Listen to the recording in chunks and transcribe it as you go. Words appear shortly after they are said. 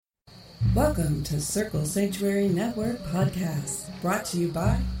Welcome to Circle Sanctuary Network Podcast, brought to you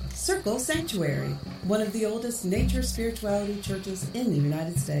by Circle Sanctuary, one of the oldest nature spirituality churches in the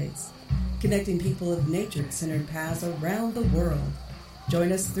United States, connecting people of nature-centered paths around the world.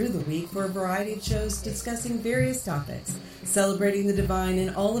 Join us through the week for a variety of shows discussing various topics, celebrating the divine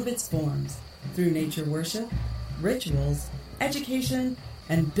in all of its forms, through nature worship, rituals, education,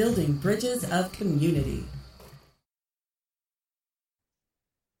 and building bridges of community.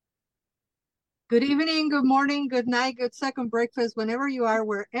 Good evening, good morning, good night, good second breakfast, whenever you are,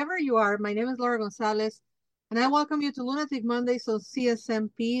 wherever you are. My name is Laura González, and I welcome you to Lunatic Mondays on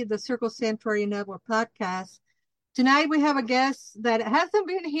CSMP, the Circle Sanctuary Network podcast. Tonight we have a guest that hasn't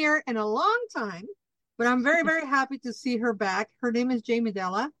been here in a long time, but I'm very, very happy to see her back. Her name is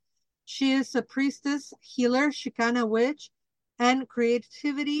Della. She is a priestess, healer, Chicana witch, and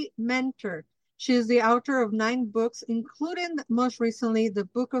creativity mentor. She is the author of 9 books, including most recently the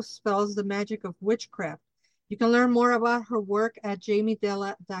Book of Spells, The Magic of Witchcraft. You can learn more about her work at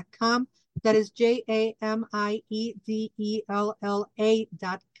jamiedella.com. That is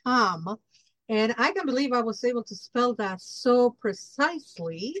JAMIEDELLA.com. And I can't believe I was able to spell that so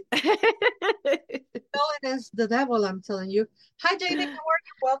precisely. Spelling is the devil, I'm telling you. Hi, Jamie. How are you?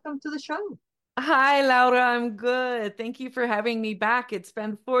 Welcome to the show. Hi, Laura. I'm good. Thank you for having me back. It's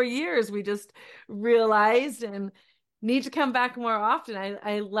been 4 years. We just realized and need to come back more often.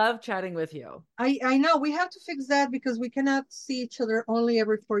 I love chatting with you. I know we have to fix that because we cannot see each other only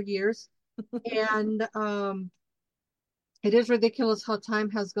every 4 years. And it is ridiculous how time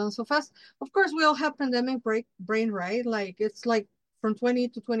has gone so fast. Of course, we all have pandemic brain, right? Like it's like from 20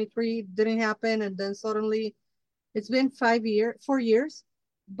 to 23 didn't happen, and then suddenly it's been 4 years.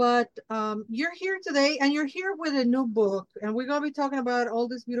 But you're here today, and you're here with a new book, and we're gonna be talking about all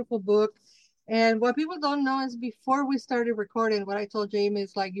this beautiful book. And what people don't know is before we started recording, what I told Jamie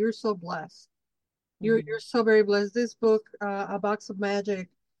is like, you're so blessed. You're so very blessed. This book, A Box of Magick,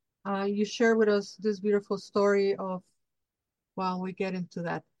 you share with us this beautiful story of, well, we get into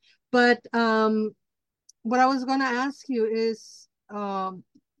that. But what I was gonna ask you is,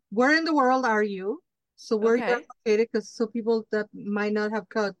 where in the world are you? So where you're located, because so people that might not have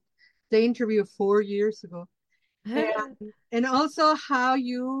caught the interview 4 years ago, and also how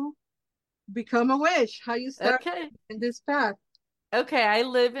you become a witch, how you start in this path. Okay, I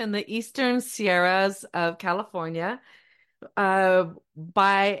live in the Eastern Sierras of California,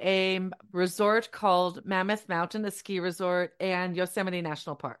 by a resort called Mammoth Mountain, a ski resort, and Yosemite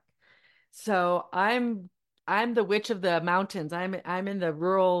National Park. So I'm the witch of the mountains. I'm in the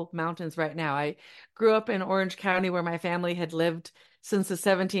rural mountains right now. I grew up in Orange County where my family had lived since the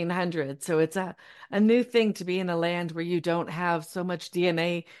 1700s. So it's a new thing to be in a land where you don't have so much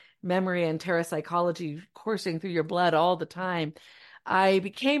DNA memory and parapsychology coursing through your blood all the time. I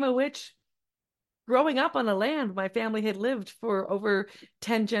became a witch growing up on a land my family had lived for over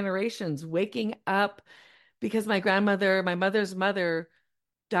 10 generations, waking up because my mother's mother,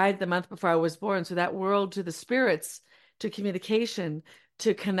 died the month before I was born. So that world to the spirits, to communication,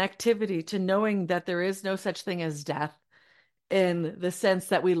 to connectivity, to knowing that there is no such thing as death in the sense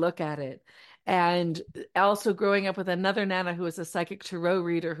that we look at it. And also growing up with another Nana who was a psychic tarot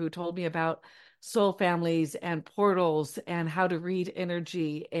reader who told me about soul families and portals and how to read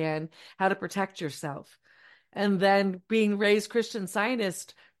energy and how to protect yourself. And then being raised Christian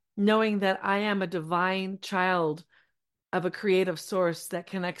Scientist, knowing that I am a divine child of a creative source that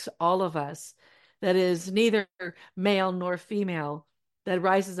connects all of us, that is neither male nor female, that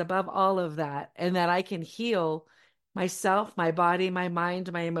rises above all of that, and that I can heal myself, my body, my mind,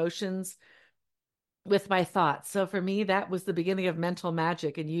 my emotions with my thoughts. So for me, that was the beginning of mental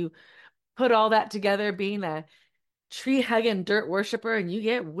magic. And you put all that together, being a tree hugging dirt worshiper, and you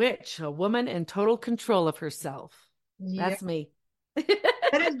get witch, a woman in total control of herself. Yeah. That's me.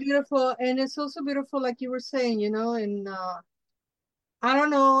 That is beautiful. And it's also beautiful, like you were saying, and I don't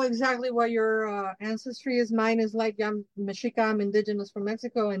know exactly what your ancestry is. Mine is like, I'm Mexica, I'm indigenous from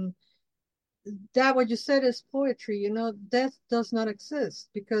Mexico. And that what you said is poetry. Death does not exist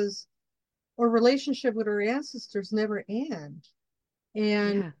because our relationship with our ancestors never end.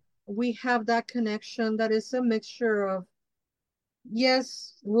 And we have that connection that is a mixture of,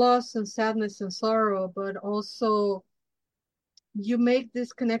 yes, loss and sadness and sorrow, but also you make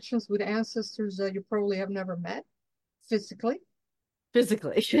these connections with ancestors that you probably have never met physically. They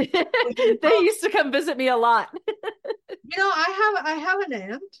used to come visit me a lot. I have an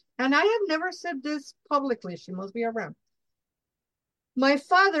aunt, and I have never said this publicly. She must be around. My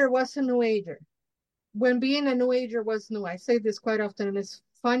father was a New Ager. When being a New Ager was new, I say this quite often, and it's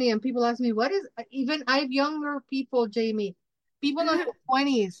funny. And people ask me, "What is?" Even I have younger people, Jamie. people in their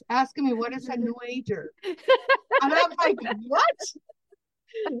 20s asking me what is a new ager. And I'm like, what?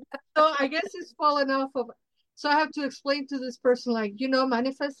 So I guess it's fallen off of. So I have to explain to this person, like,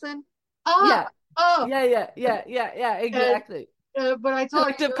 manifesting. Yeah. Oh. Yeah, And, exactly. but I told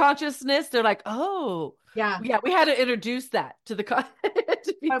Collective consciousness, they're like, oh, yeah. yeah, we had to introduce that to the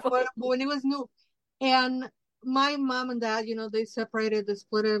to people. But when it was new, and my mom and dad, they separated, they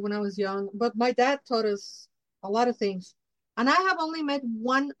split it when I was young. But my dad taught us a lot of things, and I have only met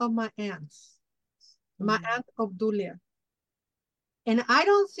one of my aunts, my aunt Obdulia, and I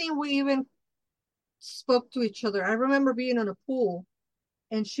don't think we even spoke to each other. I remember being on a pool,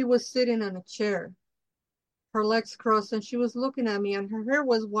 and she was sitting on a chair, her legs crossed, and she was looking at me, and her hair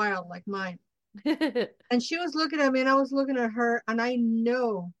was wild like mine. And she was looking at me, and I was looking at her, and I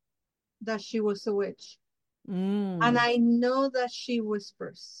know that she was a witch. And I know that she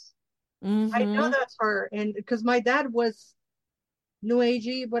whispers. I know that's her. And because my dad was New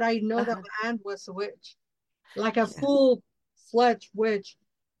Agey, but I know that my aunt was a witch, like a full-fledged witch.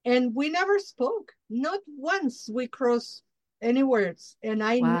 And we never spoke. Not once we crossed any words. And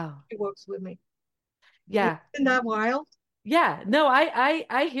I know she works with me. Yeah. Isn't that wild? Yeah. No,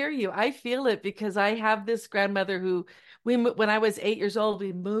 I hear you. I feel it because I have this grandmother who when I was 8 years old,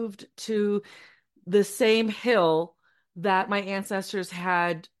 we moved to the same hill that my ancestors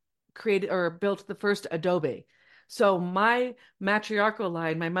had created or built the first adobe. So my matriarchal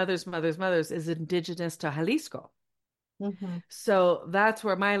line, my mother's, is indigenous to Jalisco. So that's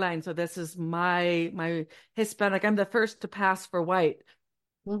where my line. So this is my Hispanic. I'm the first to pass for white.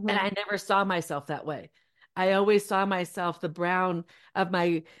 And I never saw myself that way. I always saw myself the brown of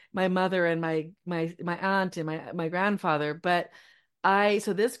my mother and my aunt and my grandfather. But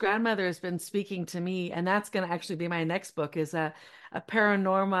so this grandmother has been speaking to me, and that's going to actually be my next book, is a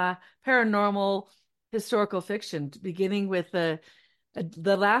paranormal historical fiction, beginning with the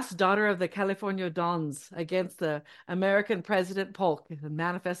last daughter of the California Dons against the American President Polk, the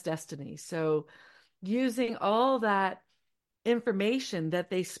Manifest Destiny. So using all that information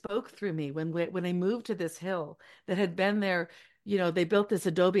that they spoke through me when they moved to this hill that had been there. They built this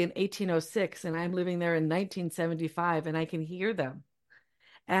adobe in 1806, and I'm living there in 1975, and I can hear them.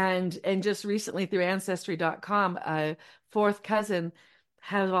 And just recently through ancestry.com, a fourth cousin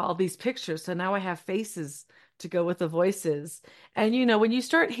has all these pictures. So now I have faces to go with the voices. And when you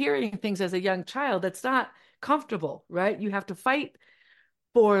start hearing things as a young child, that's not comfortable, right? You have to fight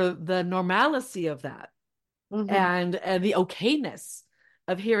for the normalcy of that. And the okayness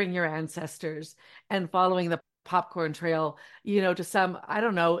of hearing your ancestors and following the popcorn trail, to some, I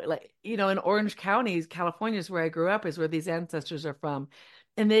don't know, like, in Orange County, California is where I grew up, is where these ancestors are from.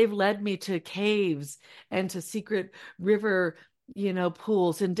 And they've led me to caves and to secret river,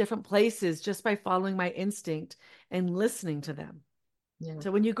 pools in different places just by following my instinct and listening to them. Yeah.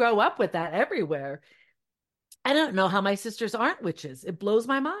 So when you grow up with that everywhere, I don't know how my sisters aren't witches. It blows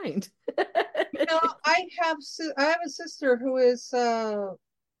my mind. I have a sister who is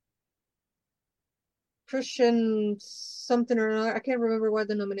Christian something or another. I can't remember what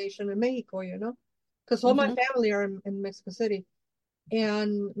denomination in Mexico, because all my family are in Mexico City.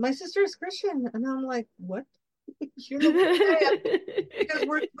 And my sister is Christian. And I'm like, what? Because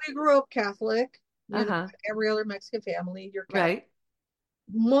we grew up Catholic, like every other Mexican family. You're Catholic. Right.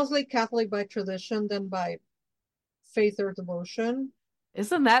 Mostly Catholic by tradition than by faith or devotion.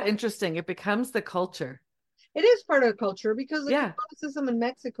 Isn't that interesting? It becomes the culture. It is part of the culture because the Catholicism in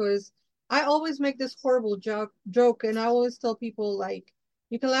Mexico is, I always make this horrible joke, and I always tell people, like,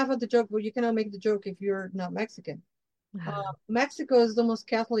 you can laugh at the joke, but you cannot make the joke if you're not Mexican. Mexico is the most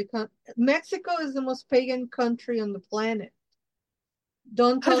Catholic. Mexico is the most pagan country on the planet.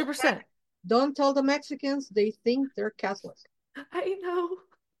 Don't tell 100%. Don't tell the Mexicans, they think they're Catholic. I know.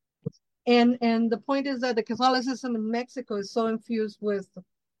 And the point is that the Catholicism in Mexico is so infused with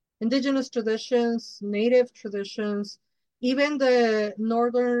indigenous traditions, native traditions, even the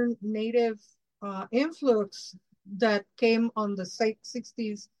northern native influx that came on the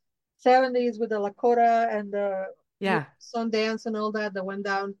 60s, 70s with the Lakota and the Sundance and all that went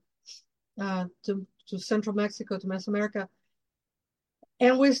down to central Mexico, to Mesoamerica.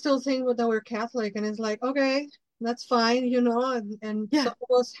 And we still think that we're Catholic, and it's like, okay, that's fine, and some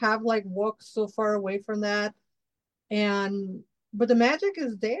of us have like walked so far away from that. But the magic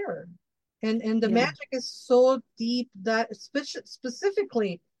is there. And the magic is so deep that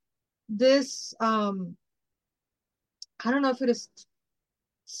specifically this I don't know if it is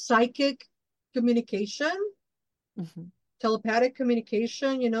psychic communication, telepathic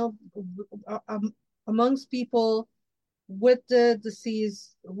communication, amongst people, with the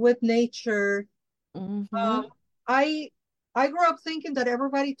disease, with nature. I I grew up thinking that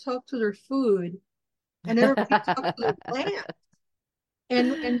everybody talked to their food and everybody talked to their plants.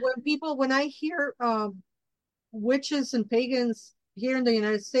 And when I hear witches and pagans here in the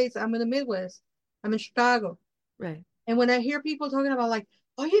United States, I'm in the Midwest, I'm in Chicago. Right. And when I hear people talking about like,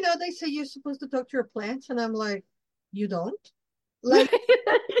 oh, you know, they say you're supposed to talk to your plants, and I'm like, you don't? Like,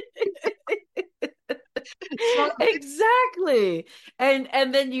 so Exactly.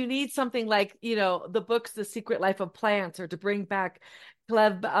 And then you need something like, the books The Secret Life of Plants, or to bring back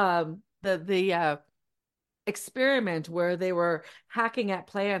Gleb, the experiment where they were hacking at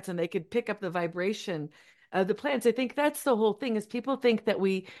plants and they could pick up the vibration of the plants. I think that's the whole thing, is people think that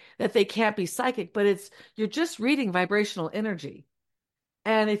they can't be psychic, but you're just reading vibrational energy.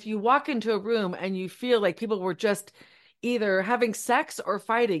 And if you walk into a room and you feel like people were just either having sex or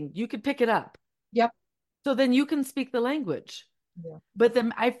fighting, you could pick it up. yep. So then you can speak the language. Yeah. But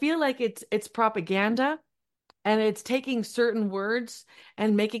then I feel like it's propaganda, and it's taking certain words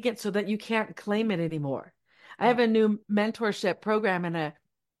and making it so that you can't claim it anymore. I have a new mentorship program, and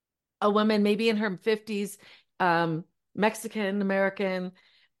a woman maybe in her 50s, Mexican American,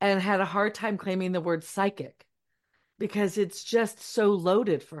 and had a hard time claiming the word psychic because it's just so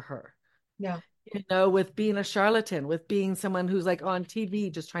loaded for her. Yeah. With being a charlatan, with being someone who's like on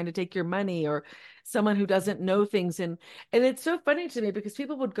TV just trying to take your money, or someone who doesn't know things. And it's so funny to me because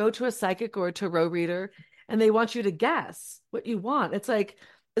people would go to a psychic or a tarot reader and they want you to guess what you want. It's like,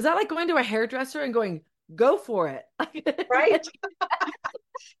 is that like going to a hairdresser and going, go for it? Right.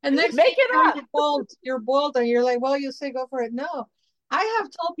 And next Make it up. you're bold, and you're like, well, you say go for it. No, I have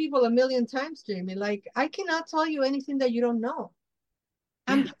told people a million times, Jamie, like, I cannot tell you anything that you don't know.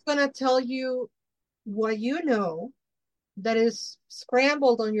 I'm just gonna tell you what you know that is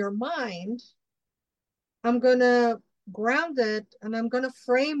scrambled on your mind. I'm gonna ground it and I'm gonna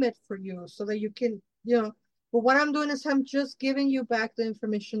frame it for you so that you can, but what I'm doing is I'm just giving you back the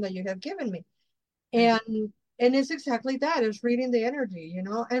information that you have given me. And it's exactly that. It's reading the energy,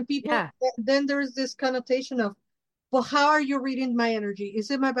 and people, then there's this connotation of, well, how are you reading my energy? Is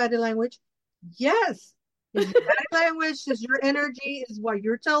it my body language? Yes. Is your body language, is your energy, is what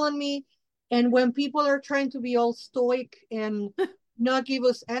you're telling me. And when people are trying to be all stoic and not give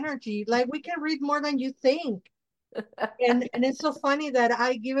us energy, like, we can read more than you think. And it's so funny that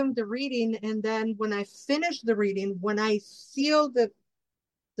I give them the reading, and then when I finish the reading, when I seal the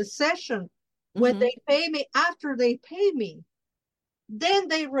session, when they pay me, after they pay me, then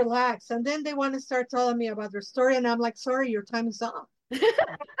they relax, and then they want to start telling me about their story, and I'm like, sorry, your time is up.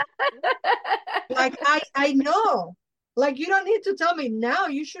 Like, I know, like, you don't need to tell me now.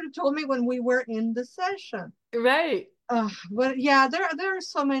 You should have told me when we were in the session. Right. But yeah, there are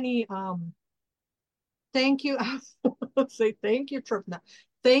so many. Thank you. Let's say thank you, Tripna.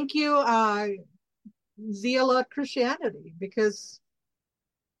 Thank you, Zealot Christianity, because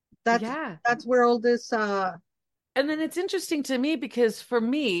that's where all this. And then it's interesting to me because for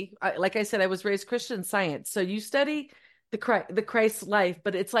me, like I said, I was raised Christian Science. So you study the Christ life,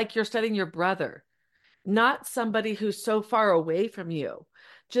 but it's like you're studying your brother, not somebody who's so far away from you,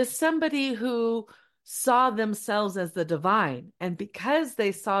 just somebody who saw themselves as the divine. And because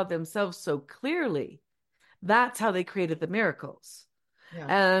they saw themselves so clearly, that's how they created the miracles.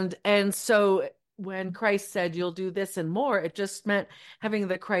 Yeah. And so when Christ said, you'll do this and more, it just meant having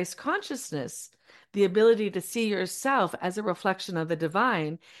the Christ consciousness, the ability to see yourself as a reflection of the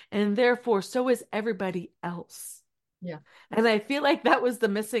divine, and therefore so is everybody else. Yeah. And I feel like that was the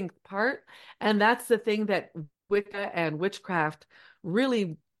missing part. And that's the thing that Wicca and witchcraft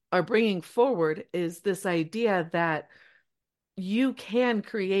really are bringing forward, is this idea that you can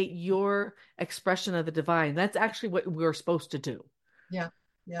create your expression of the divine. That's actually what we're supposed to do. Yeah.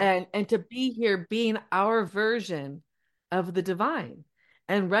 Yeah. And to be here being our version of the divine,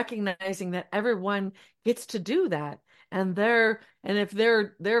 and recognizing that everyone gets to do that. And if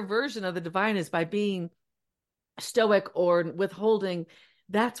their version of the divine is by being stoic or withholding,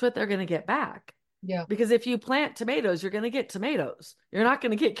 that's what they're going to get back. Yeah. Because if you plant tomatoes, you're going to get tomatoes. You're not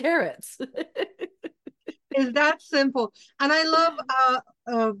going to get carrots. It's that simple. And I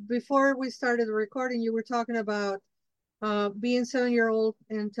love, before we started the recording, you were talking about being 7-year-old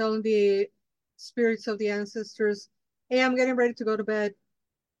and telling the spirits of the ancestors, hey, I'm getting ready to go to bed.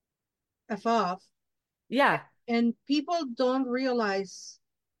 F off. Yeah. And people don't realize,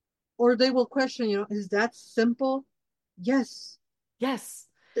 or they will question, is that simple? Yes. Yes.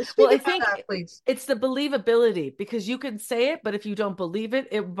 Speak about that, please. It's the believability, because you can say it, but if you don't believe it,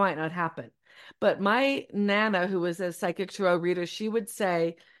 it might not happen. But my Nana, who was a psychic tarot reader, she would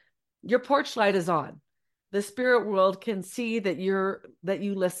say, your porch light is on. The spirit world can see that you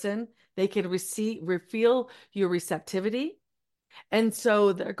listen. They can feel your receptivity. And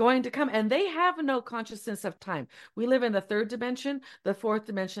so they're going to come, and they have no consciousness of time. We live in the third dimension. The fourth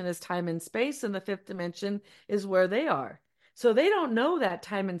dimension is time and space, and the fifth dimension is where they are. So they don't know that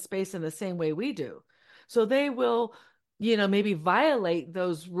time and space in the same way we do. So they will, maybe violate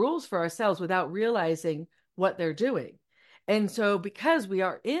those rules for ourselves without realizing what they're doing. And so, because we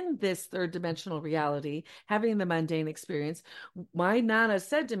are in this third dimensional reality, having the mundane experience, my Nana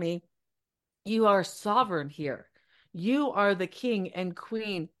said to me, "You are sovereign here. You are the king and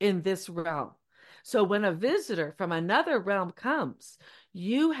queen in this realm. So when a visitor from another realm comes,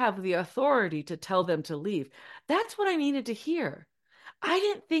 you have the authority to tell them to leave." That's what I needed to hear. I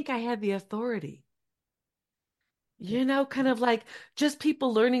didn't think I had the authority. Kind of like just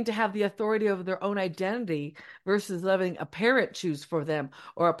people learning to have the authority over their own identity versus letting a parent choose for them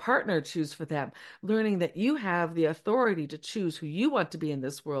or a partner choose for them. Learning that you have the authority to choose who you want to be in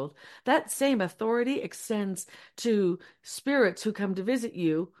this world. That same authority extends to spirits who come to visit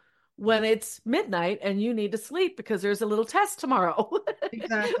you when it's midnight and you need to sleep because there's a little test tomorrow.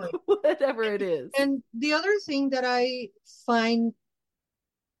 Exactly. Whatever it is. And the other thing that I find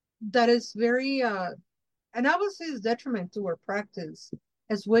that is very and I would say is detriment to our practice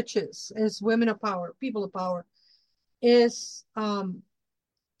as witches, as women of power, people of power, is to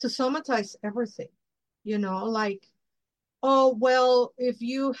somatize everything. Like, oh well, if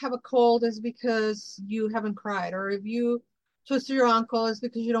you have a cold, it's because you haven't cried, or if you twist your ankle, it's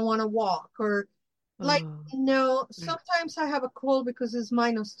because you don't want to walk, or like, Oh, no. right. Sometimes I have a cold because it's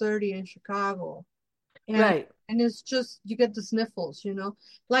 -30 in Chicago, and Right. it's just you get the sniffles,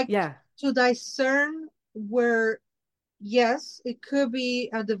 like Yeah. to discern where yes, it could be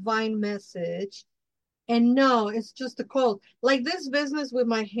a divine message. And no, it's just a cold. Like this business with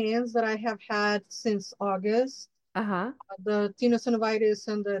my hands that I have had since August, Uh-huh. the tenosynovitis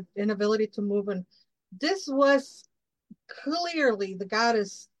and the inability to move. And this was clearly the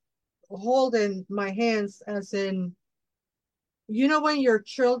goddess holding my hands, as in, when your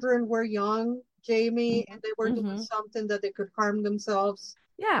children were young, Jamie, and they were doing Mm-hmm. something that they could harm themselves,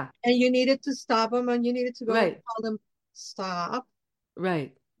 Yeah. and you needed to stop them, and you needed to go and Right. tell them, stop.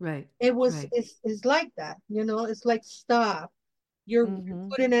 Right. Right. Right. It's like that, it's like, stop. You're Mm-hmm.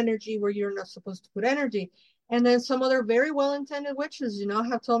 putting energy where you're not supposed to put energy. And then some other very well-intended witches,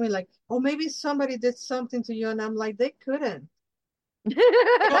 have told me like, oh, maybe somebody did something to you. And I'm like, they couldn't. They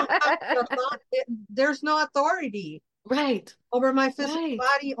don't have the there's no authority Right. over my physical Right.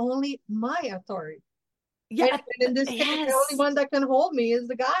 body, only my authority. And, Yeah. and in this case, the only Yes. one that can hold me is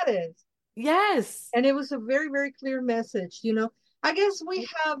the goddess. Yes. And it was a very, very clear message. I guess we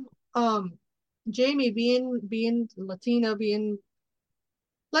have Jamie being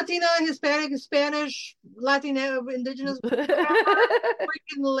Latina, Hispanic, Spanish, Latina, Indigenous, whatever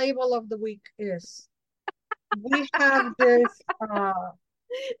freaking label of the week is. We have this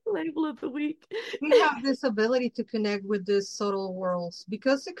Label of the week. we have this ability to connect with these subtle worlds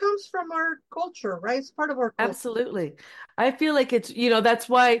because it comes from our culture, right? It's part of our culture. Absolutely. I feel like it's, that's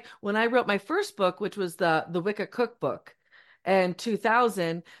why when I wrote my first book, which was the Wicca Cookbook, and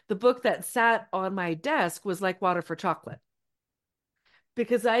 2000, the book that sat on my desk was like water for chocolate.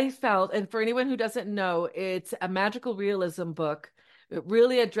 Because I felt, and for anyone who doesn't know, it's a magical realism book. It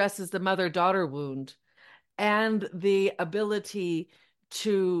really addresses the mother-daughter wound and the ability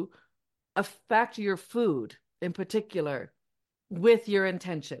to affect your food in particular with your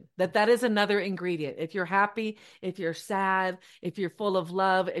intention. That is another ingredient. If you're happy, if you're sad, if you're full of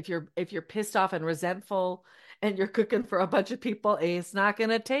love, if you're pissed off and resentful and you're cooking for a bunch of people, it's not going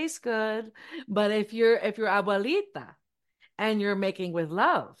to taste good. But if you're abuelita and you're making with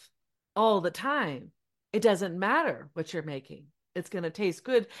love all the time, it doesn't matter what you're making. It's going to taste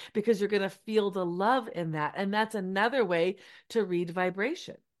good because you're going to feel the love in that. And that's another way to read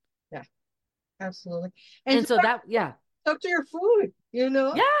vibration. Yeah, absolutely. And And just so that, yeah. talk to your food.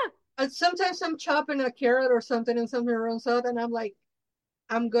 Yeah. And sometimes I'm chopping a carrot or something and something runs out, and I'm like,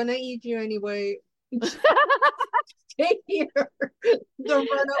 I'm gonna eat you anyway. Stay here. Don't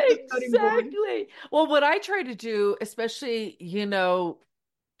run off the cutting board. Exactly. Well, what I try to do, especially,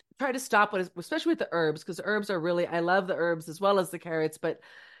 try to stop with, especially with the herbs, because herbs are really, I love the herbs as well as the carrots, but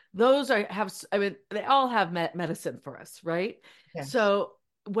I mean, they all have medicine for us, right? Yes. So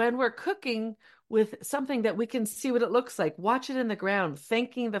when we're cooking with something that we can see what it looks like, watch it in the ground,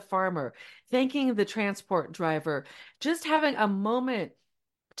 thanking the farmer, thanking the transport driver, just having a moment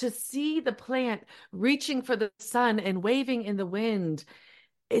to see the plant reaching for the sun and waving in the wind.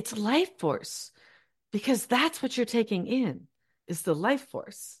 It's life force because that's what you're taking in is the life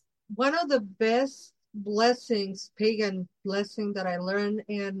force. One of the best blessings, pagan blessing that I learned,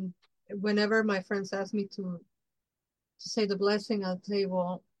 and whenever my friends ask me to say the blessing at the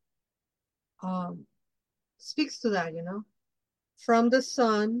table speaks to that, from the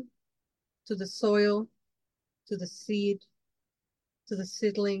sun to the soil, to the seed, to the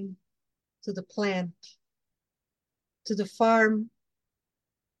seedling, to the plant, to the farm,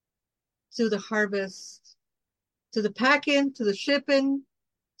 to the harvest, to the packing, to the shipping,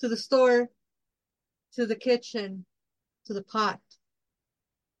 to the store, to the kitchen, to the pot,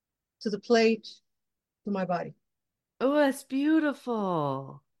 to the plate, to my body. Oh, that's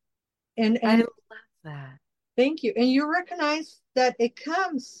beautiful. And I love that. thank you. And you recognize that it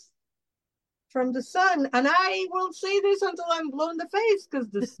comes from the sun. And I will say this until I'm blue in the face, because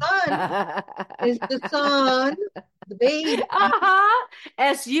the sun is the sun, the baby.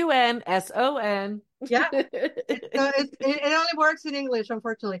 SUNSON. Yeah. It only works in English,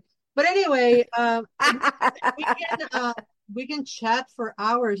 unfortunately. But anyway, we can chat for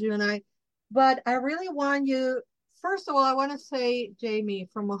hours, you and I. But I really want you, first of all, I want to say, Jamie,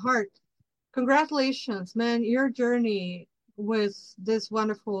 from my heart, congratulations, man. Your journey with this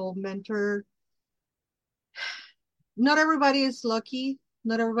wonderful mentor. Not everybody is lucky.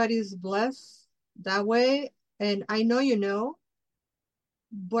 Not everybody is blessed that way. And I know you know,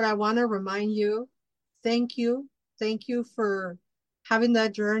 but I want to remind you, thank you. Thank you for having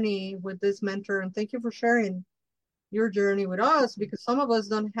that journey with this mentor. And thank you for sharing your journey with us, because some of us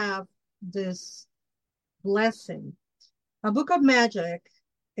don't have this blessing. A Book of Magick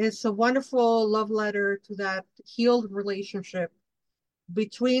is a wonderful love letter to that healed relationship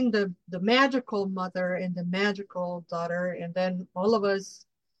between the magical mother and the magical daughter, and then all of us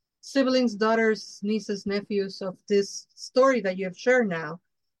siblings, daughters, nieces, nephews of this story that you have shared now,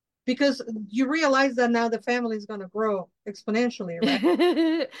 because you realize that now the family is going to grow exponentially,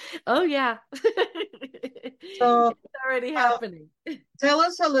 right? Oh yeah. So It's already happening. tell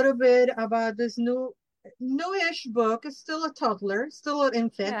us a little bit about this newish book. It's still a toddler, still an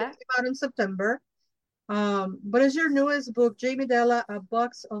infant. Yeah. It came out in September. But it's your newest book, Jamie Della, A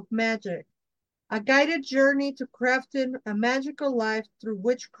Box of Magick, a guided journey to crafting a magical life through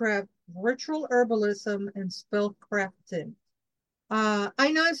witchcraft, ritual herbalism, and spellcrafting.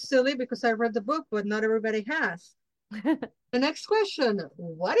 I know it's silly because I read the book, but not everybody has. The next question,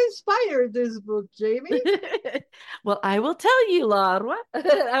 what inspired this book, Jamie? Well, I will tell you, Laura.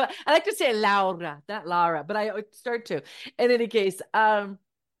 I like to say Laura, not Laura, but I start to. In any case,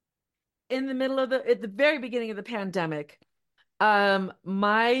 in the middle of at the very beginning of the pandemic,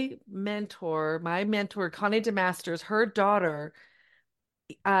 my mentor, Connie DeMasters, her daughter,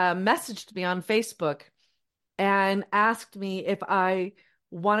 messaged me on Facebook and asked me if I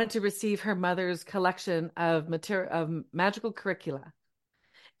wanted to receive her mother's collection of magical curricula.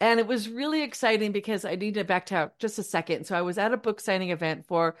 And it was really exciting because I need to back out just a second. So I was at a book signing event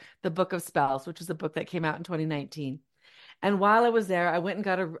for the Book of Spells, which is a book that came out in 2019. And while I was there, I went and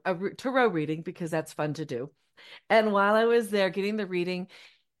got a tarot reading because that's fun to do. And while I was there getting the reading,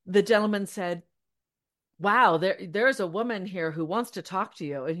 the gentleman said, wow, there's a woman here who wants to talk to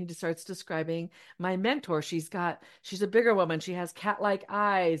you. And he just starts describing my mentor. She's a bigger woman. She has cat-like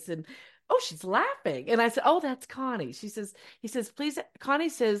eyes, and oh, she's laughing. And I said, oh, that's Connie. He says, please, Connie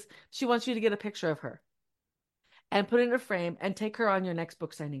says she wants you to get a picture of her and put it in a frame and take her on your next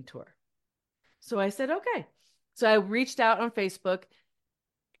book signing tour. So I said, okay. So I reached out on Facebook.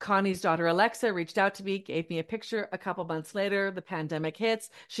 Connie's daughter, Alexa, reached out to me, gave me a picture. A couple months later, the pandemic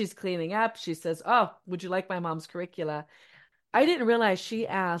hits. She's cleaning up. She says, oh, would you like my mom's curricula? I didn't realize she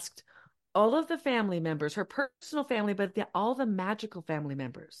asked all of the family members, her personal family, but all the magical family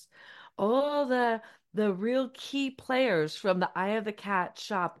members, all the real key players from the Eye of the Cat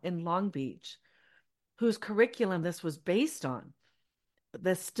shop in Long Beach, whose curriculum this was based on.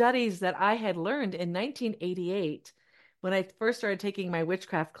 The studies that I had learned in 1988 when I first started taking my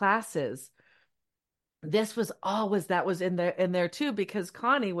witchcraft classes, this was always that was in there too, because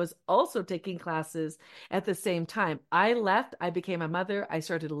Connie was also taking classes at the same time. I left, I became a mother, I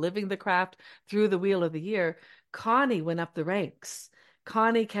started living the craft through the wheel of the year. Connie went up the ranks.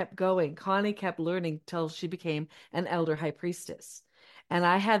 Connie kept going. Connie kept learning till she became an elder high priestess. And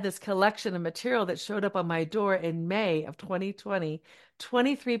I had this collection of material that showed up on my door in May of 2020,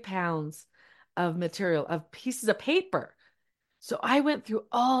 23 pounds of material, of pieces of paper. So I went through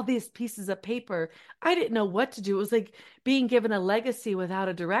all these pieces of paper. I didn't know what to do. It was like being given a legacy without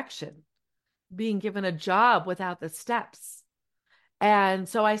a direction, being given a job without the steps. And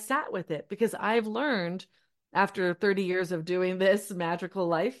so I sat with it because I've learned after 30 years of doing this magical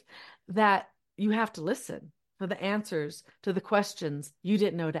life that you have to listen for the answers to the questions you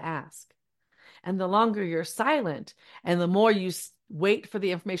didn't know to ask. And the longer you're silent and the more you wait for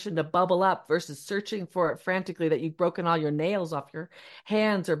the information to bubble up versus searching for it frantically that you've broken all your nails off your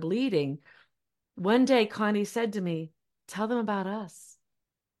hands or bleeding. One day, Connie said to me, tell them about us.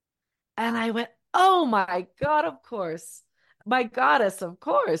 And I went, oh my God, of course. My goddess, of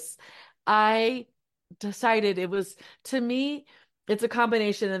course. I decided it was, to me, it's a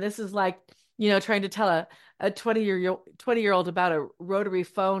combination. And this is like, trying to tell a 20-year-old about a rotary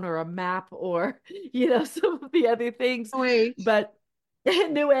phone or a map or, some of the other things. New age. But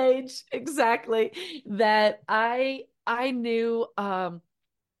new age, exactly. That I knew that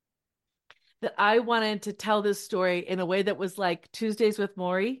I wanted to tell this story in a way that was like Tuesdays with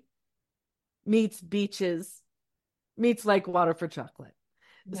Maury meets beaches, meets like water for chocolate.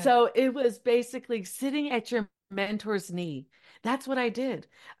 Yeah. So it was basically sitting at your mentor's knee. That's what I did.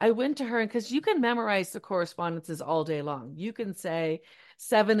 I went to her, because you can memorize the correspondences all day long. You can say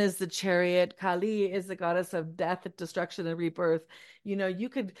 7 is the chariot, Kali is the goddess of death, destruction, and rebirth. You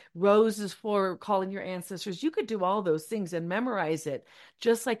could, Rose is for calling your ancestors. You could do all those things and memorize it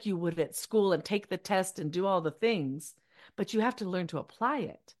just like you would at school and take the test and do all the things. But you have to learn to apply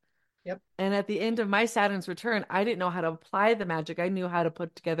it. Yep. And at the end of my Saturn's return, I didn't know how to apply the magic. I knew how to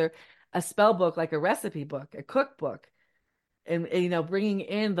put together a spell book, like a recipe book, a cookbook, and bringing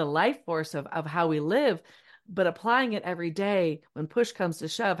in the life force of how we live, but applying it every day when push comes to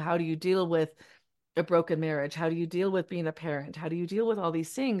shove. How do you deal with a broken marriage? How do you deal with being a parent? How do you deal with all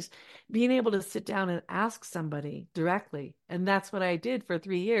these things? Being able to sit down and ask somebody directly. And that's what I did for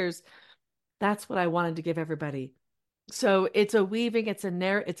 3 years. That's what I wanted to give everybody. So it's a weaving, it's a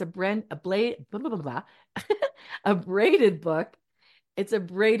braided book. It's a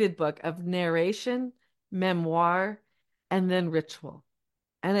braided book of narration, memoir, and then ritual.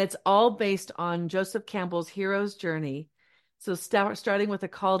 And it's all based on Joseph Campbell's hero's journey. So starting with a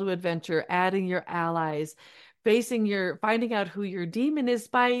call to adventure, adding your allies, finding out who your demon is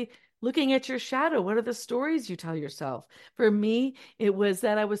by looking at your shadow. What are the stories you tell yourself? For me, it was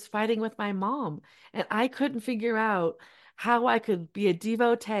that I was fighting with my mom, and I couldn't figure out how I could be a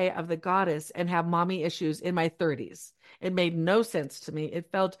devotee of the goddess and have mommy issues in my 30s. It made no sense to me.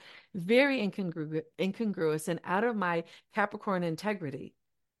 It felt very incongruous and out of my Capricorn integrity.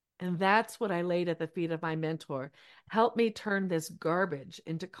 And that's what I laid at the feet of my mentor. Help me turn this garbage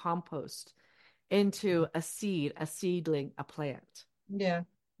into compost, into a seed, a seedling, a plant. Yeah,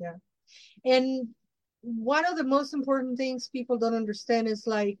 yeah. And one of the most important things people don't understand is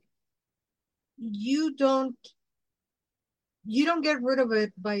like, you don't get rid of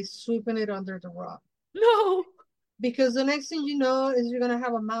it by sweeping it under the rug. No. Because the next thing you know is you're going to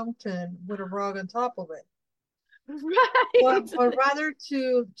have a mountain with a rug on top of it. Right. Or rather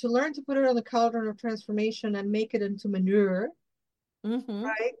to learn to put it on the cauldron of transformation and make it into manure. Mm-hmm.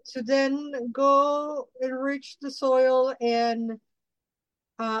 Right? To then go enrich the soil. And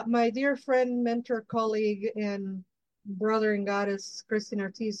my dear friend, mentor, colleague, and brother in goddess, Christine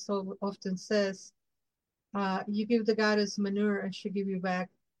Ortiz, so often says, you give the goddess manure and she give you back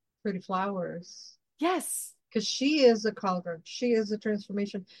pretty flowers. Yes. Because she is a cauldron. She is a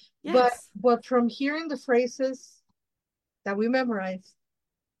transformation. Yes. But from hearing the phrases that we memorize,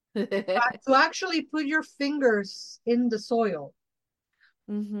 to actually put your fingers in the soil,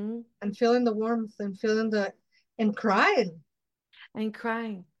 mm-hmm. and feeling the warmth and and crying.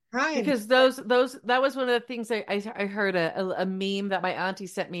 Because that was one of the things I heard a meme that my auntie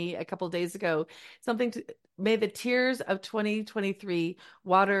sent me a couple of days ago. May the tears of 2023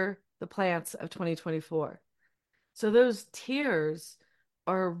 water the plants of 2024. So those tears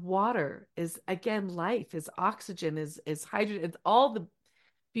are water, is again life, is oxygen, is hydrogen, it's all the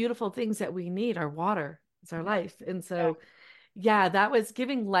beautiful things that we need. Our water, it's our life. And so yeah, that was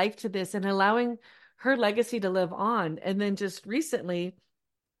giving life to this and allowing her legacy to live on. And then just recently,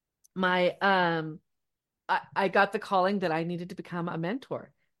 I got the calling that I needed to become a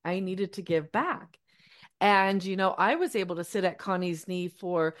mentor. I needed to give back. And, I was able to sit at Connie's knee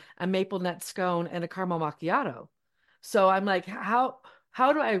for a maple nut scone and a caramel macchiato. So I'm like, how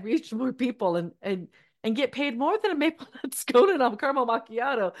do I reach more people and get paid more than a maple nut scone and a caramel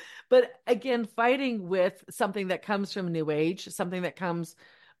macchiato? But again, fighting with something that comes from New Age, something that comes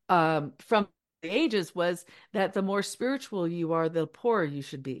from the ages, was that the more spiritual you are, the poorer you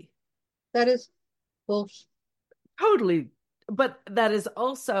should be. That is bullshit. Totally. But that is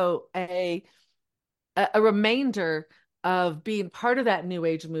also a reminder of being part of that New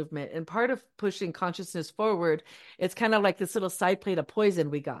Age movement and part of pushing consciousness forward. It's kind of like this little side plate of poison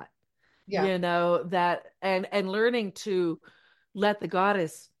we got, that, and learning to let the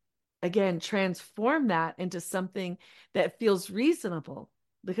goddess, again, transform that into something that feels reasonable,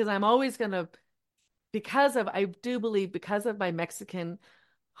 because I'm always going to I do believe because of my Mexican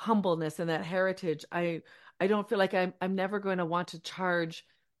humbleness and that heritage, I don't feel like I'm never going to want to charge,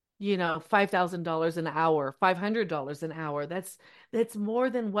 $5,000 an hour, $500 an hour. That's more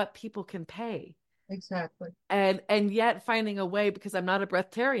than what people can pay. Exactly. And yet finding a way, because I'm not a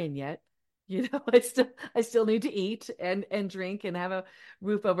breatharian yet, I still need to eat and drink and have a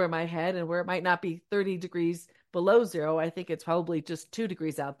roof over my head, and where it might not be 30 degrees below zero, I think it's probably just 2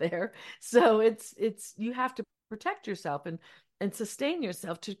 degrees out there. So it's you have to protect yourself and sustain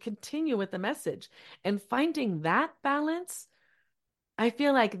yourself to continue with the message. And finding that balance, I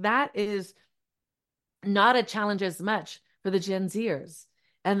feel like that is not a challenge as much for the Gen Zers.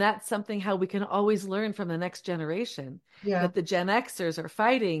 And that's something how we can always learn from the next generation, Yeah. that the Gen Xers are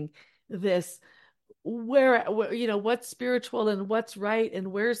fighting this, where what's spiritual and what's right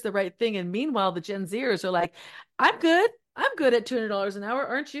and where's the right thing. And meanwhile, the Gen Zers are like, I'm good at $200 an hour,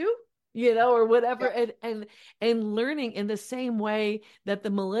 aren't you? Or whatever. Yeah. And learning in the same way that the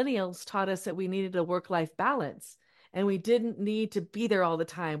millennials taught us that we needed a work-life balance, and we didn't need to be there all the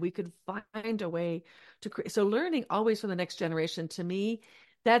time. We could find a way to create. So learning always from the next generation, to me,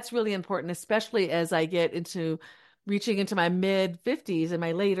 that's really important, especially as I get into reaching into my mid 50s and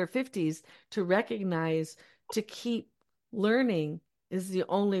my later 50s, to recognize, to keep learning is the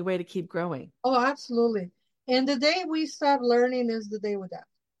only way to keep growing. Oh, absolutely. And the day we stop learning is the day we die.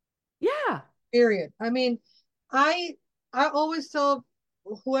 Yeah. Period. I mean, I I always tell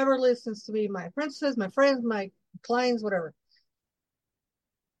whoever listens to me, my apprentices, my friends, my clients, whatever.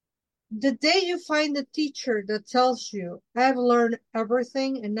 The day you find a teacher that tells you, I've learned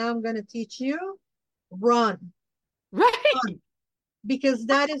everything and now I'm going to teach you, run. Right. Run. Because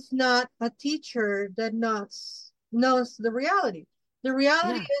that is not a teacher that knows the reality. The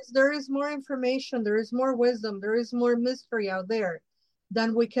reality Yeah. is there is more information, there is more wisdom, there is more mystery out there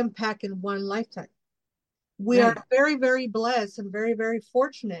than we can pack in one lifetime. We are Right. very, very blessed and very, very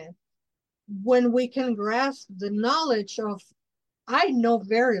fortunate when we can grasp the knowledge of, I know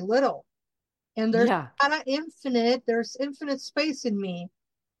very little. And Yeah. there's infinite space in me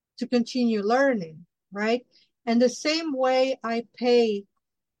to continue learning, right? And the same way I pay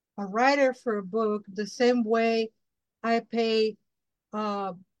a writer for a book, the same way I pay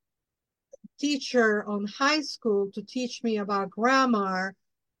a teacher on high school to teach me about grammar,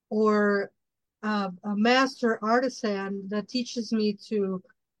 or a master artisan that teaches me to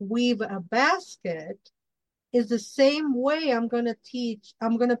weave a basket, is the same way I'm going to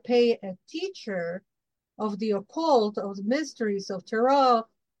pay a teacher of the occult, of the mysteries of tarot,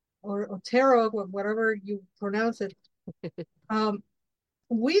 or tarot, whatever you pronounce it. Um,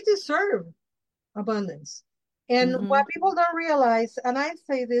 we deserve abundance. And Mm-hmm. what people don't realize, and I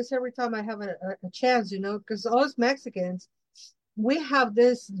say this every time I have a chance, because us Mexicans, we have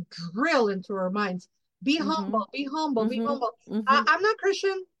this drill into our minds. Be Mm-hmm. humble, be humble, be Mm-hmm. humble. Mm-hmm. I'm not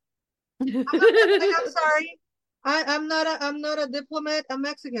Christian. I'm not Catholic. I'm sorry. I'm not a diplomat. I'm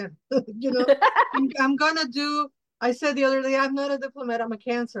Mexican. you know, I'm gonna do. I said the other day, I'm not a diplomat. I'm a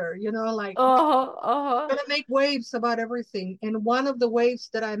Cancer. Like, Uh-huh. Uh-huh. I'm gonna make waves about everything. And one of the waves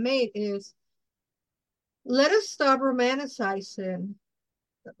that I made is, let us stop romanticizing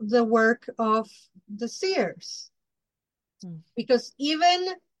the work of the seers, Mm. because even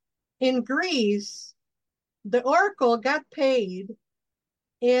in Greece, the oracle got paid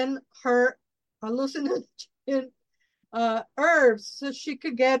in her hallucinogen herbs so she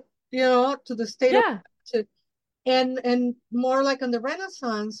could get to the state of, Yeah. to, and more like in the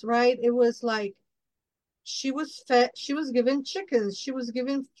Renaissance, right? It was like she was given chickens, she was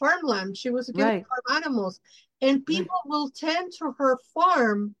given farmland, she was given Right. farm animals, and Right. people will tend to her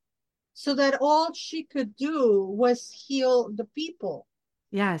farm so that all she could do was heal the people.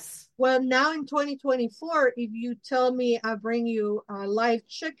 Yes. Well, now in 2024, if you tell me I bring you a live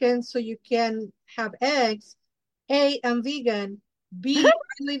chicken so you can have eggs, A, I'm vegan. B, I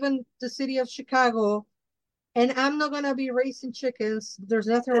live in the city of Chicago and I'm not gonna be raising chickens. There's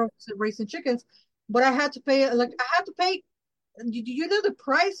nothing wrong with raising chickens, but I had to pay. Do you know the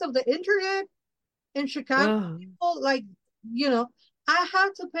price of the internet in Chicago? Oh, People, like, you know, I had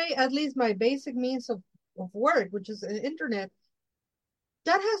to pay at least my basic means of work, which is the internet.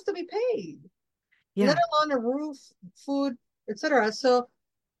 That has to be paid, let yeah. alone a roof, food, etc. So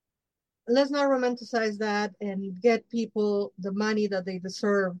let's not romanticize that and get people the money that they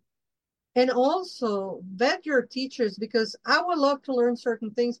deserve. And also vet your teachers, because I would love to learn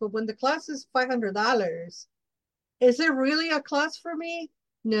certain things, but when the class is $500, is it really a class for me?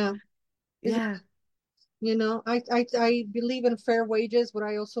 No. Is it, Yeah. I believe in fair wages, but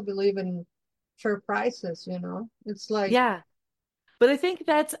I also believe in fair prices. It's like, Yeah. But I think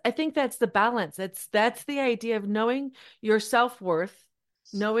that's the balance. That's the idea of knowing your self-worth,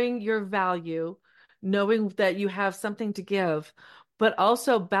 knowing your value, knowing that you have something to give, but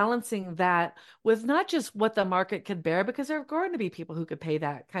also balancing that with not just what the market can bear, because there are going to be people who could pay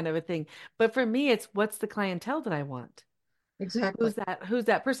that kind of a thing. But for me, it's what's the clientele that I want? Exactly. Who's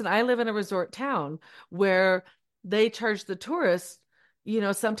that person? I live in a resort town where they charge the tourists,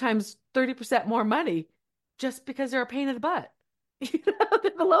 sometimes 30% more money just because they're a pain in the butt,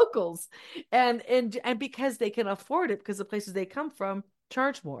 than the locals. And because they can afford it, because the places they come from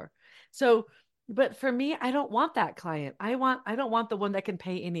charge more. So, but for me, I don't want that client. I don't want the one that can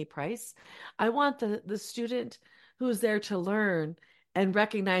pay any price. I want the student who's there to learn and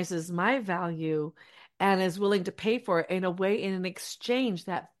recognizes my value and is willing to pay for it in a way, in an exchange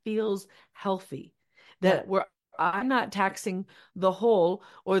that feels healthy, Yeah. that where I'm not taxing the whole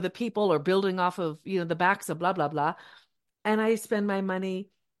or the people or building off of, the backs of blah, blah, blah. And I spend my money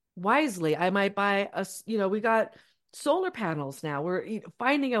wisely. I might buy we got solar panels now. We're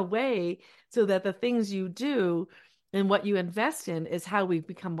finding a way so that the things you do and what you invest in is how we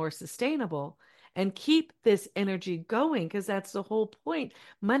become more sustainable and keep this energy going, because that's the whole point.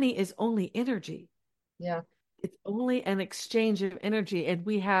 Money is only energy. Yeah. It's only an exchange of energy. And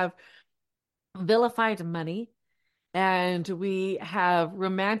we have vilified money, and we have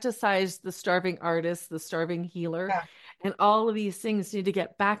romanticized the starving artist, the starving healer, Yeah. and all of these things need to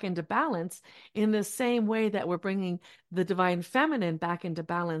get back into balance in the same way that we're bringing the divine feminine back into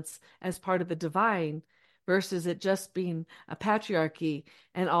balance as part of the divine, versus it just being a patriarchy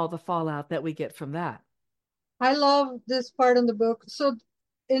and all the fallout that we get from that. I love this part in the book. So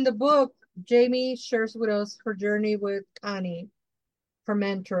in the book, Jamie shares with us her journey with Connie, her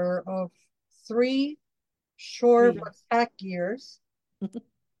mentor of 3 short 3 but packed years.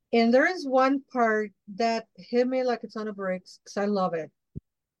 And there is one part that hit me like a ton of bricks because I love it.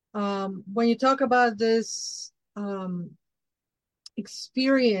 When you talk about this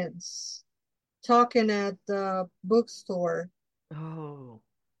experience talking at the bookstore, Oh.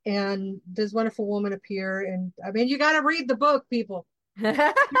 and this wonderful woman appear, and I mean, you got to read the book, people.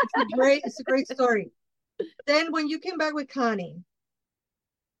 It's a great story. Then when you came back with Connie,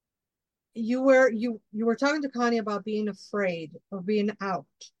 you were talking to Connie about being afraid of being out.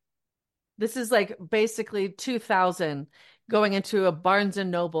 This is like basically 2000, going into a Barnes and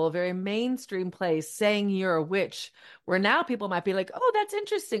Noble, a very mainstream place, saying you're a witch, where now people might be like, oh, that's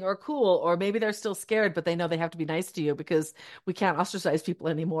interesting or cool. Or maybe they're still scared, but they know they have to be nice to you because we can't ostracize people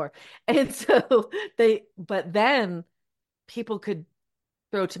anymore. And so but then people could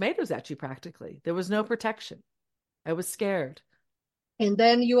throw tomatoes at you practically. There was no protection. I was scared. And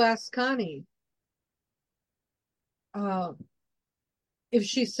then you asked Connie uh, if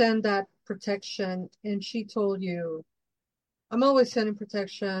she sent that protection, and she told you, I'm always sending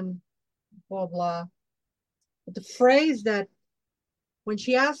protection, blah, blah. But the phrase that when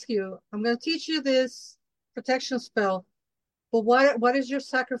she asked you, I'm going to teach you this protection spell, but what is your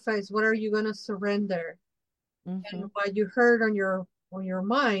sacrifice? What are you going to surrender? Mm-hmm. And what you heard on your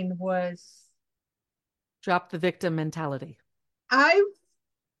mind was, Drop the victim mentality. I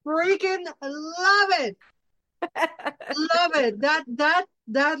freaking love it. Love it.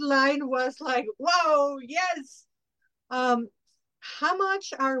 That line was like, whoa, yes. How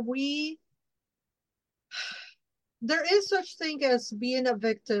much are we? There is such thing as being a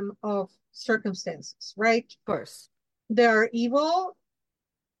victim of circumstances, right? Of course. There are evil,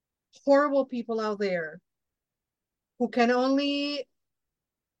 horrible people out there who can only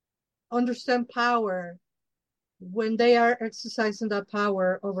understand power when they are exercising that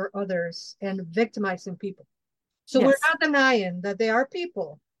power over others and victimizing people. So we're Yes. not denying that there are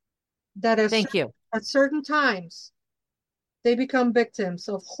people that Thank you. at certain times they become victims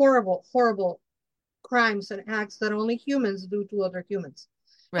of horrible, horrible crimes and acts that only humans do to other humans.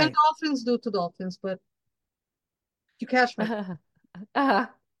 And Right. dolphins do to dolphins, but you catch me. Uh-huh.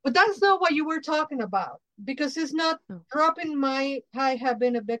 But that's not what you were talking about, because it's not Oh, dropping my I have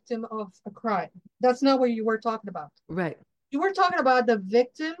been a victim of a crime. That's not what you were talking about. right. You were talking about the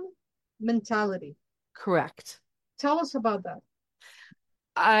victim mentality. Correct. Tell us about that.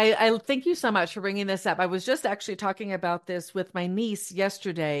 I thank you so much for bringing this up. I was just actually talking about this with my niece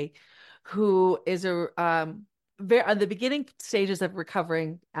yesterday, who is a very on the beginning stages of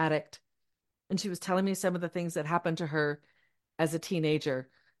recovering addict, and she was telling me some of the things that happened to her as a teenager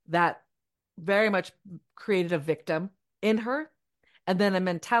that very much created a victim in her, and then a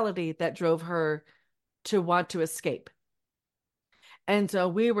mentality that drove her to want to escape. And so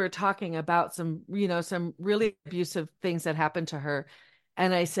we were talking about some really abusive things that happened to her.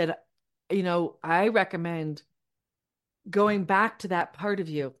 And I said, I recommend going back to that part of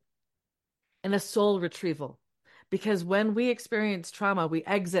you and a soul retrieval. Because when we experience trauma, we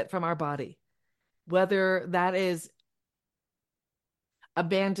exit from our body, whether that is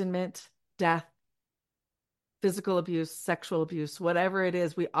abandonment, death, physical abuse, sexual abuse, whatever it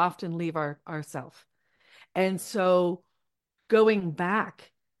is, we often leave ourself. And so going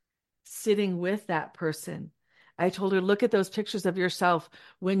back, sitting with that person, I told her, look at those pictures of yourself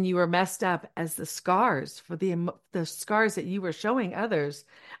when you were messed up as the scars for the scars that you were showing others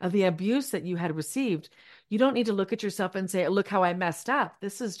of the abuse that you had received. You don't need to look at yourself and say, look how I messed up.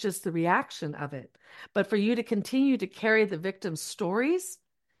 This is just the reaction of it. But for you to continue to carry the victim's stories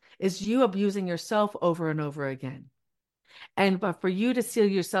is you abusing yourself over and over again. But for you to see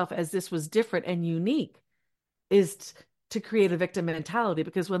yourself as this was different and unique is to create a victim mentality,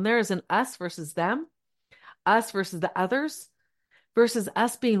 because when there is an us versus them, us versus the others, versus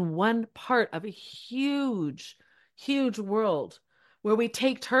us being one part of a huge, huge world where we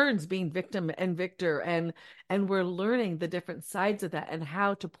take turns being victim and victor, and we're learning the different sides of that and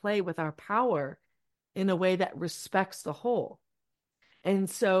how to play with our power in a way that respects the whole. And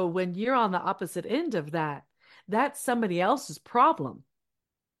so when you're on the opposite end of that, that's somebody else's problem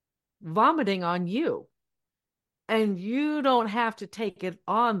vomiting on you. And you don't have to take it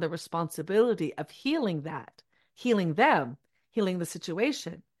on the responsibility of healing that, healing them, healing the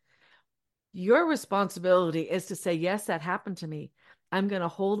situation. Your responsibility is to say, yes, that happened to me. I'm going to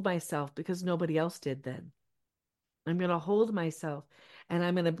hold myself because nobody else did then. I'm going to hold myself and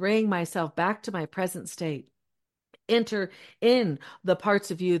I'm going to bring myself back to my present state. Enter in the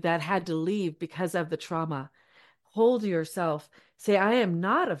parts of you that had to leave because of the trauma. Hold yourself. Say, I am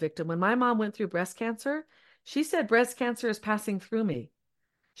not a victim. When my mom went through breast cancer, she said breast cancer is passing through me.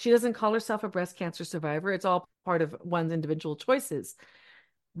 She doesn't call herself a breast cancer survivor. It's all part of one's individual choices.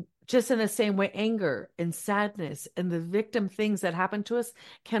 Just in the same way, anger and sadness and the victim things that happen to us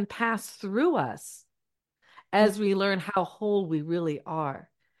can pass through us as we learn how whole we really are.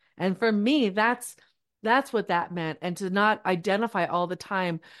 And for me, that's what that meant. And to not identify all the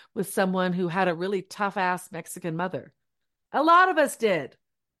time with someone who had a really tough ass Mexican mother. A lot of us did.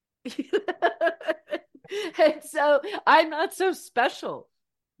 And so I'm not so special,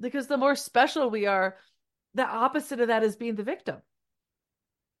 because the more special we are, the opposite of that is being the victim.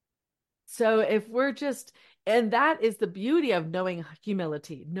 So if we're just, and that is the beauty of knowing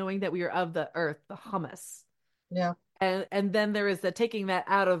humility, knowing that we are of the earth, the humus. Yeah. And then there is the taking that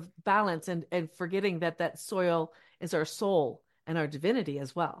out of balance and forgetting that soil is our soul and our divinity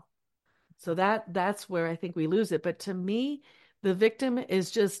as well. So that's where I think we lose it. But to me, the victim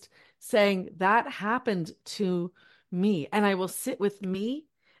is just saying that happened to me, and I will sit with me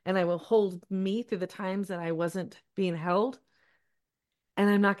and I will hold me through the times that I wasn't being held. And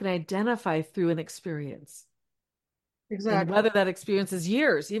I'm not going to identify through an experience. Exactly. And whether that experience is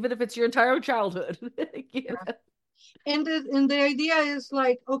years, even if it's your entire childhood. You know? And the idea is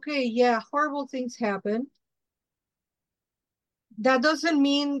like, okay, yeah, horrible things happen. That doesn't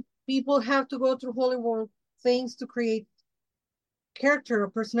mean people have to go through horrible things to create character or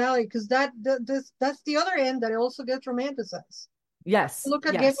personality, because that's the other end that it also gets romanticized. Yes. Look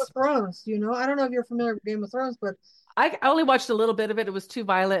at Game of Thrones, I don't know if you're familiar with Game of Thrones, but I only watched a little bit of it. It was too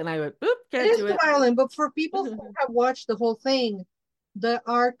violent, and I went, oop, can't do it. It is too violent, but for people who have watched the whole thing, the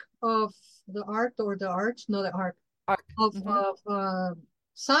arc of the arc or the arch, no, the arc of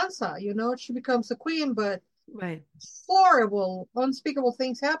Sansa, she becomes a queen, but right, horrible, unspeakable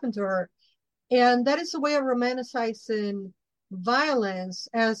things happen to her. And that is a way of romanticizing violence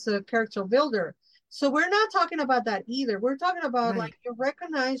as a character builder. So we're not talking about that either. We're talking about like you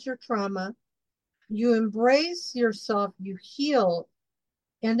recognize your trauma, you embrace yourself, you heal,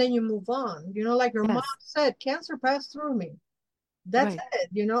 and then you move on. Like your mom said, cancer passed through me. That's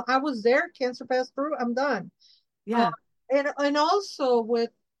it. I was there, cancer passed through, I'm done. Yeah. And also with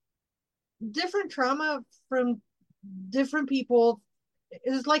different trauma from different people,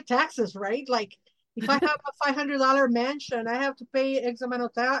 it's like taxes, right? Like if I have a $500 mansion, I have to pay X amount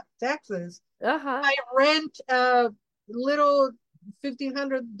of taxes. I rent a little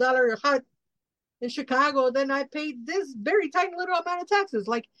 $1,500 hut in Chicago, then I pay this very tiny little amount of taxes.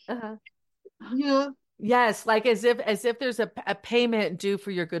 Like, Yes, like as if there's a payment due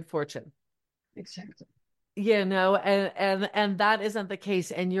for your good fortune. Exactly. And that isn't the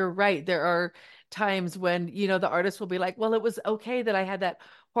case. And you're right. There are times when, the artist will be like, well, it was okay that I had that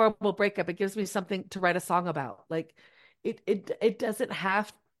horrible breakup. It gives me something to write a song about. Like it doesn't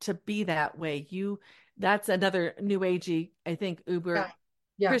have to be that way. That's another new agey, I think, uber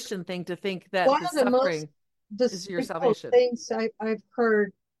Christian thing to think that one the of the suffering most is your salvation. Things I've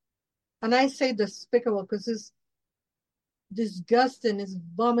heard, and I say despicable because disgusting, it's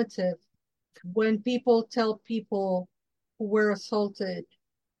vomitive when people tell people who were assaulted,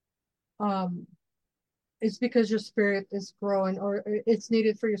 it's because your spirit is growing or it's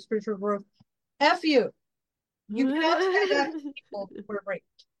needed for your spiritual growth. F you. You cannot say that to people who were raped.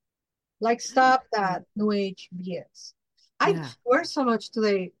 Like, stop that New Age BS. I Yeah. swear so much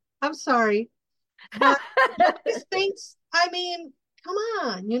today. I'm sorry. But these things, I mean, come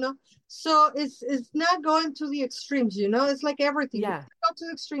on, you know. So it's not going to the extremes, you know. It's like everything. You Yeah. can't go to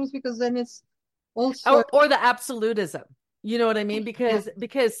the extremes because then it's also Or the absolutism. You know what I mean? yeah,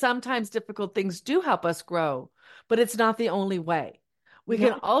 Because sometimes difficult things do help us grow, but it's not the only way. We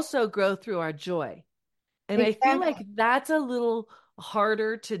no, can also grow through our joy. And I feel exactly. like that's a little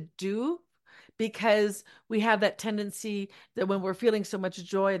harder to do because we have that tendency that when we're feeling so much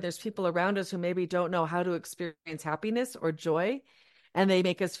joy, there's people around us who maybe don't know how to experience happiness or joy, and they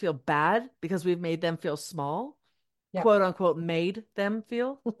make us feel bad because we've made them feel small, Yeah, quote unquote, made them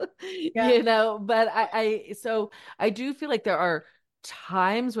feel, yeah, but so I do feel like there are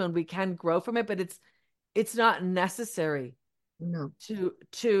times when we can grow from it, but it's not necessary no,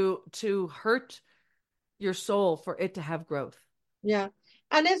 to hurt your soul for it to have growth. yeah.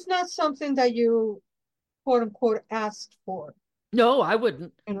 And it's not something that you quote unquote asked for, No, I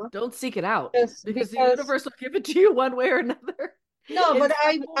wouldn't. you know, Don't seek it out just because the because universe will give it to you one way or another no, in but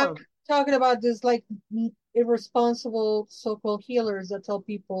some I'm form. talking about this like irresponsible so-called healers that tell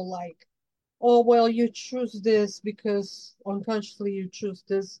people like, oh well, you choose this because unconsciously you choose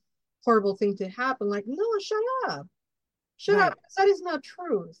this horrible thing to happen. Like, no, shut up. Shut up. Right. That is not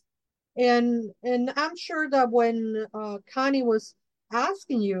truth. And I'm sure that when Connie was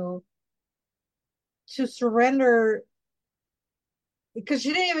asking you to surrender, because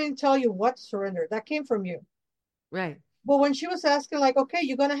she didn't even tell you what to surrender, that came from you. Right. But when she was asking, like, okay,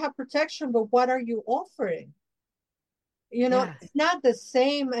 you're gonna have protection, but what are you offering? You know, Yeah. it's not the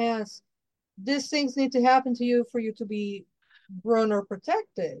same as these things need to happen to you for you to be grown or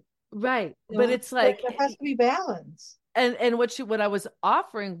protected. Right. You But know, it's there like has to be balance. and what I was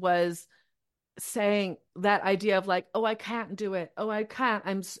offering was saying that idea of like, oh, I can't do it. Oh, I can't.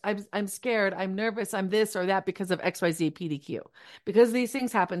 I'm scared. I'm nervous. I'm this or that because of XYZ PDQ. Because these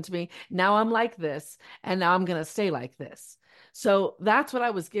things happen to me. Now I'm like this and now I'm going to stay like this. So that's what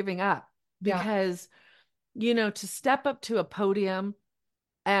I was giving up Yeah, because to step up to a podium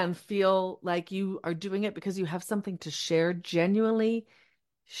and feel like you are doing it because you have something to share, genuinely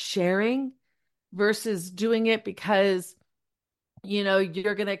sharing versus doing it because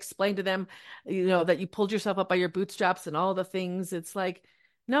you're going to explain to them that you pulled yourself up by your bootstraps and all the things. It's like,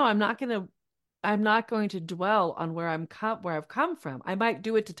 no, I'm not going to dwell on where I've come from. I might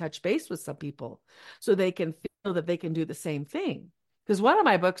do it to touch base with some people so they can feel that they can do the same thing. Because one of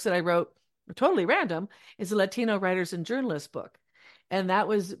my books that I wrote, totally random, is a Latino writers and journalists book. And that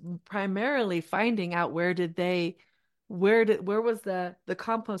was primarily finding out where was the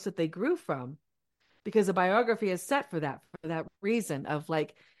compost that they grew from, because a biography is set for that reason of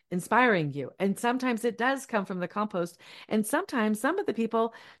like inspiring you. And sometimes it does come from the compost. And sometimes some of the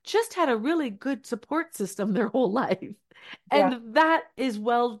people just had a really good support system their whole life. yeah, And that is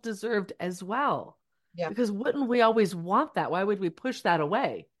well deserved as well. yeah. Because wouldn't we always want that? Why would we push that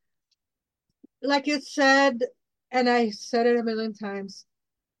away? Like you said, and I said it a million times,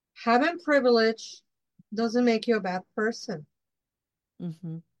 having privilege doesn't make you a bad person.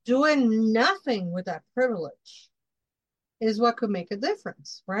 Hmm. Doing nothing with that privilege is what could make a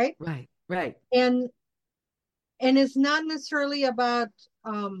difference, right? Right, right. And and it's not necessarily about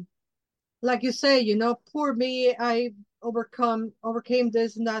like you say, you know, poor me, I overcame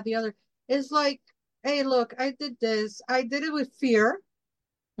this and that the other. It's like, hey, look, I did this. I did it with fear,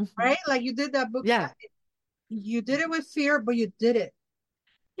 Hmm. right? Like you did that book. Yeah. You did it with fear, but you did it.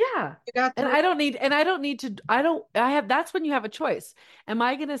 Yeah. You got And through I don't need, and I don't need to, I don't, I have, that's when you have a choice. Am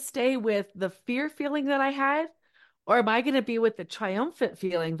I going to stay with the fear feeling that I had, or am I going to be with the triumphant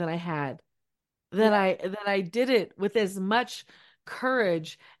feeling that I had, it. that I did it with as much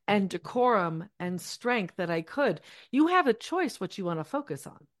courage and decorum and strength that I could? You have a choice what you want to focus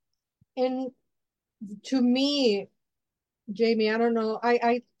on. Yeah. And to me, Jamie, I don't know.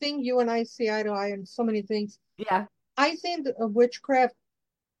 I think you and I see eye to eye on so many things. Yeah. I think that witchcraft,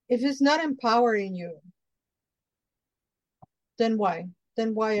 if it's not empowering you, then why?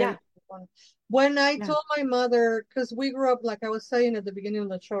 Then why are you Yeah. doing it? When I Yeah. told my mother, because we grew up, like I was saying at the beginning of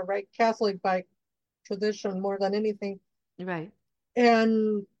the show, right? Catholic by tradition more than anything. Right.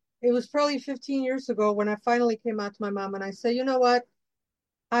 And it was probably 15 years ago when I finally came out to my mom and I said, you know what?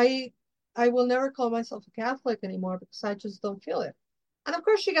 I I will never call myself a Catholic anymore because I just don't feel it. And of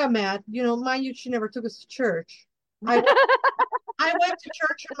course she got mad. You know, mind you, she never took us to church. I went, I went to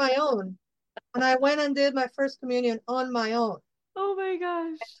church on my own, and I went and did my first communion on my own Oh my at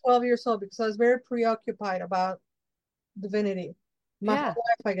gosh. 12 years old because I was very preoccupied about divinity my Yeah. whole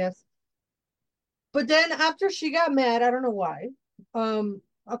life, I guess. But then after she got mad, I don't know why.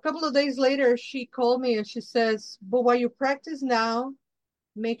 A couple of days later, she called me and she says, "But what you practice now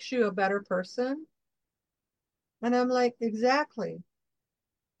makes you a better person." And I'm like, exactly.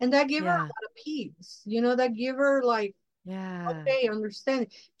 And that gave her a Yeah. lot of peace, that gave her like, Yeah. okay,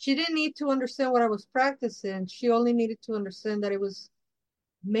 understand. She didn't need to understand what I was practicing. She only needed to understand that it was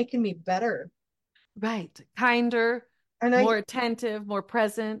making me better. Right. Kinder, And I more attentive, more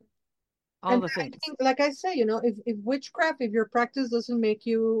present, all and the I things. think, like I say, if witchcraft, if your practice doesn't make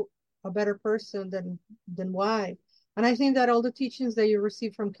you a better person, then why? And I think that all the teachings that you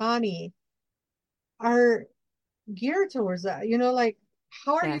receive from Connie are geared towards that. Like,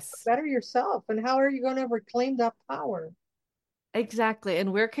 how are you to Yes. better yourself, and how are you going to reclaim that power? Exactly.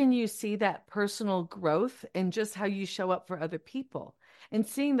 And where can you see that personal growth in just how you show up for other people and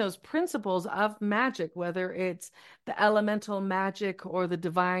seeing those principles of magic, whether it's the elemental magic or the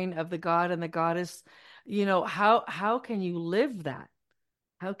divine of the god and the goddess, how can you live that?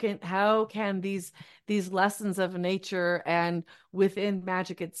 How can these lessons of nature and within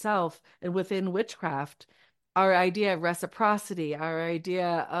magic itself and within witchcraft, our idea of reciprocity, our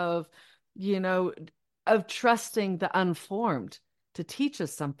idea you know, of trusting the unformed to teach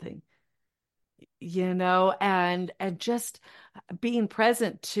us something, and just being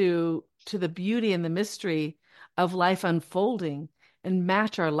present to the beauty and the mystery of life unfolding and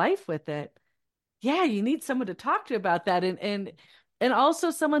match our life with it. Yeah, you need someone to talk to about that, and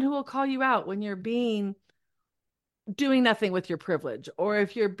also someone who will call you out when you're being doing nothing with your privilege, or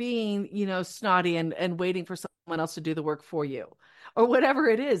if you're being, snotty and waiting for someone else to do the work for you, or whatever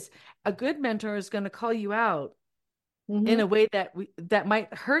it is. A good mentor is going to call you out in Hmm. a way that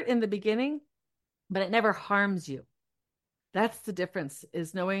might hurt in the beginning, but it never harms you. That's the difference,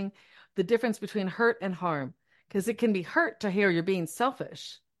 is knowing the difference between hurt and harm, because it can be hurt to hear you're being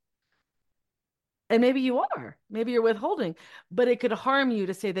selfish. And maybe you're withholding, but it could harm you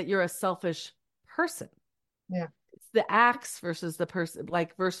to say that you're a selfish person. Yeah. It's the acts versus the person,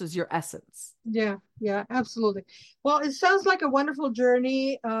 like versus your essence. Yeah, yeah, absolutely. Well, it sounds like a wonderful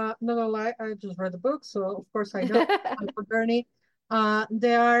journey. Not gonna lie, I just read the book, so of course I know it's a wonderful journey.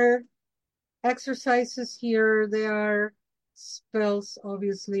 There are exercises here, there are spells,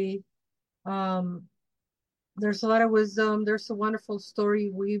 obviously. Um, there's a lot of wisdom. There's a wonderful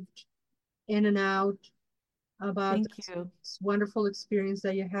story weaved in and out about Thank you. this wonderful experience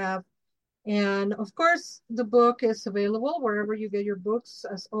that you have. And of course, the book is available wherever you get your books.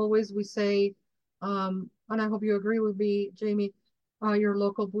 As always, we say, and I hope you agree with me, Jamie, your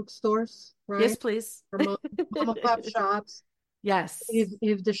local bookstores, Yes, right? please. Or mom and pop shops. If Yes.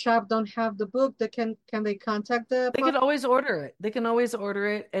 if the shop don't have the book, they can they contact the They pub? can always order it. They can always order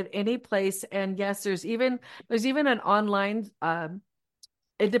it at any place. And yes, there's even an online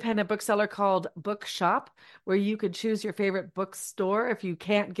independent bookseller called Bookshop, where you could choose your favorite bookstore if you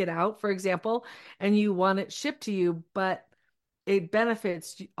can't get out, for example, and you want it shipped to you, but it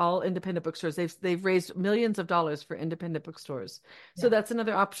benefits all independent bookstores. They've raised millions of dollars for independent bookstores. So Yeah. that's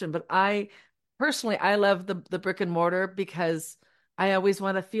another option. But I personally, I love the brick and mortar because I always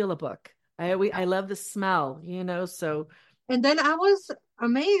want to feel a book. I love the smell, so And then I was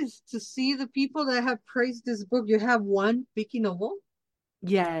amazed to see the people that have praised this book. You have one Vicky Noble. What?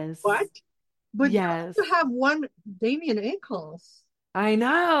 yes. But you Yes. have one Damien Ackles. I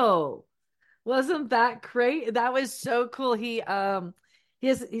know. Wasn't that great? That was so cool. He's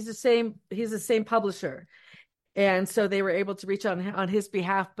the same publisher. And so they were able to reach out on his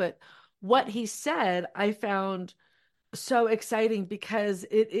behalf. But what he said, I found so exciting, because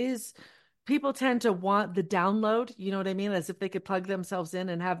people tend to want the download, you know what I mean? As if they could plug themselves in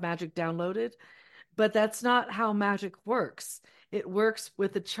and have magic downloaded. But that's not how magic works. It works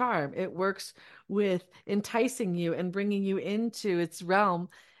with a charm. It works with enticing you and bringing you into its realm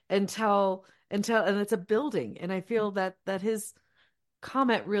and it's a building. And I feel that his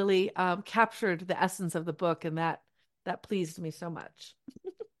comment really captured the essence of the book, and that pleased me so much.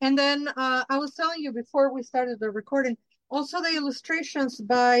 And then I was telling you before we started the recording, also the illustrations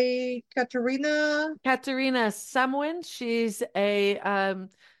by Katerina. Katerina Samwin, she's a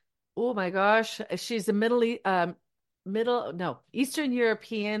oh my gosh, she's a middle no Eastern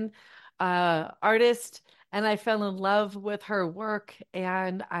European artist, and I fell in love with her work,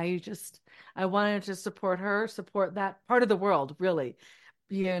 and I wanted to support that part of the world, really,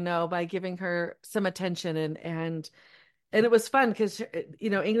 by giving her some attention, and it was fun because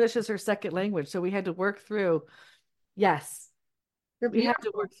English is her second language, so we had to work through Yes. They're We have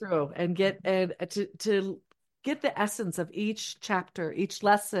to beautiful. work through and get and to get the essence of each chapter, each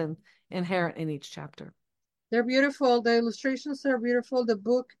lesson inherent in each chapter. They're beautiful. The illustrations are beautiful. The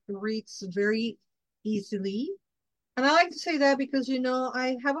book reads very easily. And I like to say that because,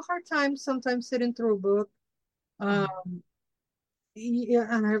 I have a hard time sometimes sitting through a book. Um, yeah,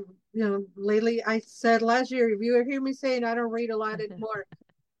 and lately I said last year, if you hear me saying I don't read a lot anymore,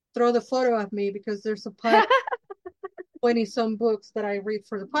 throw the photo of me because there's a pile of 20 some books that I read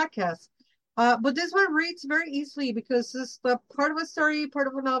for the podcast. But this one reads very easily because it's the part of a story, part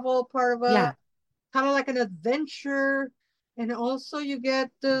of a novel, part of a Yeah. kind of like an adventure. And also you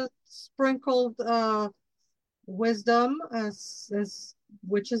get the sprinkled wisdom as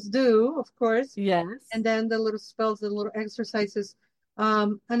witches do, of course. Yes. And then the little spells, the little exercises.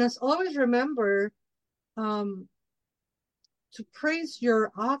 And as always, remember um, to praise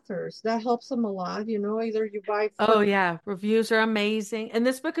your authors. That helps them a lot. Either you buy Oh first. yeah, reviews are amazing. And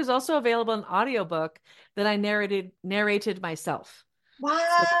this book is also available in audiobook that I narrated myself. Wow,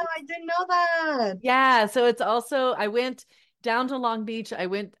 So I didn't know that. yeah, so it's also I went down to Long Beach. I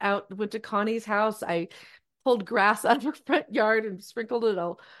went to Connie's house. I pulled grass out of her front yard and sprinkled it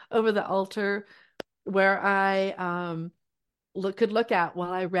all over the altar where I could look at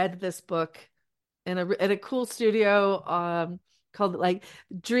while I read this book in a cool studio called like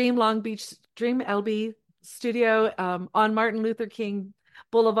Dream Long Beach Dream LB studio on Martin Luther King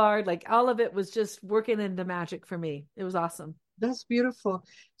Boulevard. Like all of it was just working into magic for me. It was awesome. That's beautiful.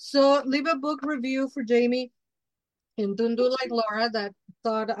 So leave a book review for Jamie and don't do like Laura that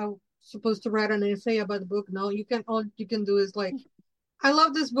thought I was supposed to write an essay about the book. No, all you can do is like, I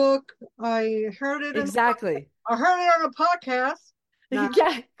love this book. I heard it Exactly. I heard it on a podcast. Now,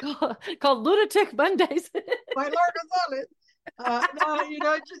 Yeah, called Lunatic Mondays. by Laura González.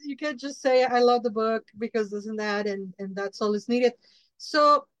 No, you can't just say I love the book because this and that, and that's all is needed.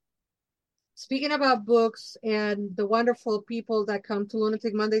 So, speaking about books and the wonderful people that come to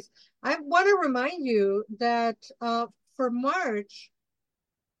Lunatic Mondays, I want to remind you that for March,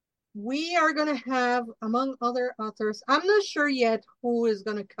 we are going to have, among other authors, I'm not sure yet who is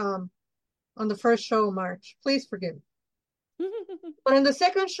going to come on the first show of March. Please forgive me. But in the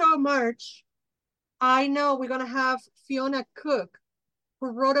second show of March, I know we're going to have Fiona Cook,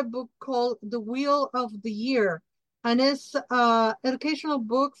 who wrote a book called The Wheel of the Year. And it's an educational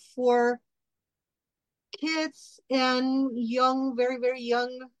book for kids and young, very, very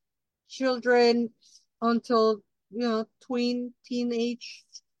young children until, teenage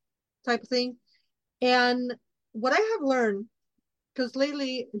type of thing. And what I have learned, because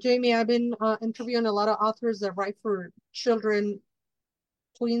lately, Jamie, I've been interviewing a lot of authors that write for children,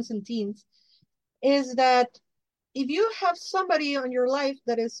 tweens, and teens, is that if you have somebody on your life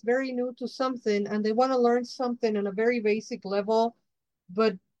that is very new to something and they want to learn something on a very basic level,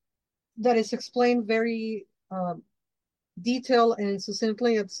 but that is explained very detailed and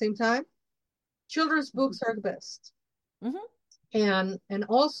succinctly at the same time, children's books are the best. Mm-hmm. And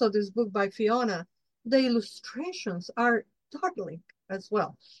also this book by Fiona, the illustrations are darling as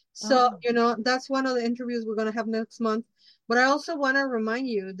well. So, that's one of the interviews we're going to have next month. But I also want to remind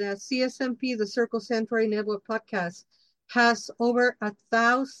you that CSMP, the Circle Sanctuary Network podcast, has over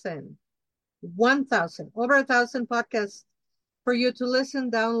 1,000 podcasts for you to listen,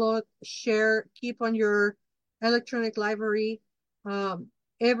 download, share, keep on your electronic library.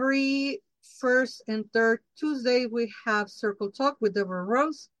 Every first and third Tuesday, we have Circle Talk with Deborah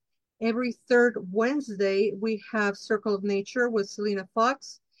Rose. Every third Wednesday, we have Circle of Nature with Selena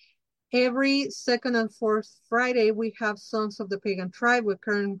Fox. Every second and fourth Friday, we have Sons of the Pagan Tribe with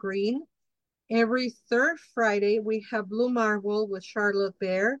Karen Green. Every third Friday, we have Blue Marble with Charlotte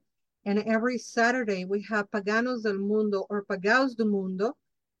Bear. And every Saturday, we have Paganos del Mundo or Pagaos do Mundo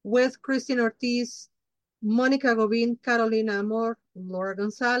with Christine Ortiz, Monica Gobin, Carolina Amor, Laura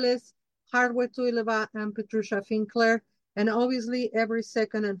González, Hardware Tuileva, and Patricia Finkler. And obviously, every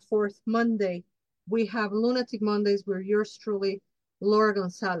second and fourth Monday, we have Lunatic Mondays with yours truly, Laura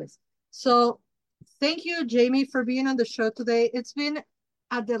González. So thank you, Jamie, for being on the show today. It's been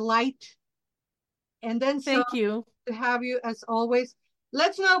a delight. And then Thank you. to have you as always.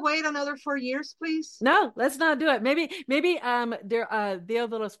 Let's not wait another 4 years, please. No, let's not do it. Maybe there Dia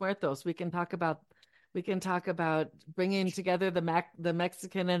de los Muertos. We can talk about bringing together the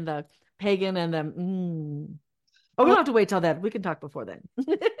Mexican and the pagan and the Oh, we don't have to wait till then. We can talk before then.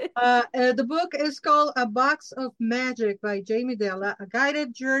 The book is called A Box of Magick by Della, a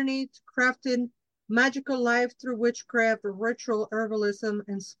guided journey to crafting magical life through witchcraft, ritual herbalism,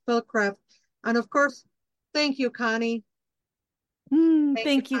 and spellcraft. And of course, thank you, Connie.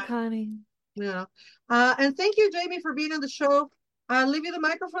 Thank you, Connie. Yeah. And thank you, Jamie, for being on the show. I'll leave you the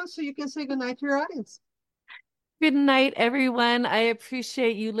microphone so you can say goodnight to your audience. Good night, everyone. I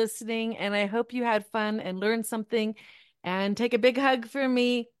appreciate you listening, and I hope you had fun and learned something. And take a big hug for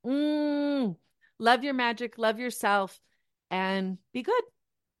me. Love your magic, love yourself, and be good.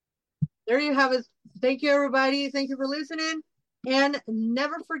 There you have it. Thank you, everybody. Thank you for listening. And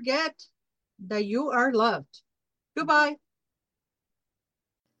never forget that you are loved. Goodbye.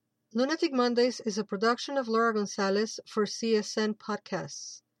 Lunatic Mondays is a production of Laura González for CSN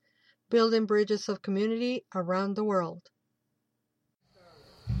Podcasts, building bridges of community around the world.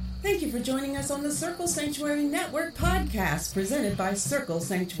 Thank you for joining us on the Circle Sanctuary Network podcast, presented by Circle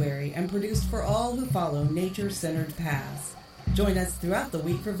Sanctuary and produced for all who follow nature-centered paths. Join us throughout the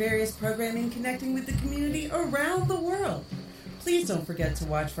week for various programming connecting with the community around the world. Please don't forget to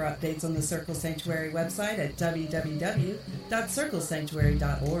watch for updates on the Circle Sanctuary website at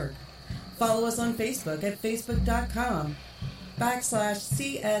www.circlesanctuary.org. Follow us on Facebook at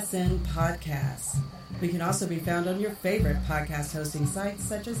facebook.com/CSN Podcasts. We can also be found on your favorite podcast hosting sites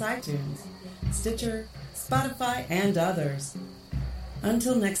such as iTunes, Stitcher, Spotify, and others.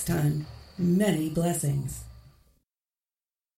 Until next time, many blessings.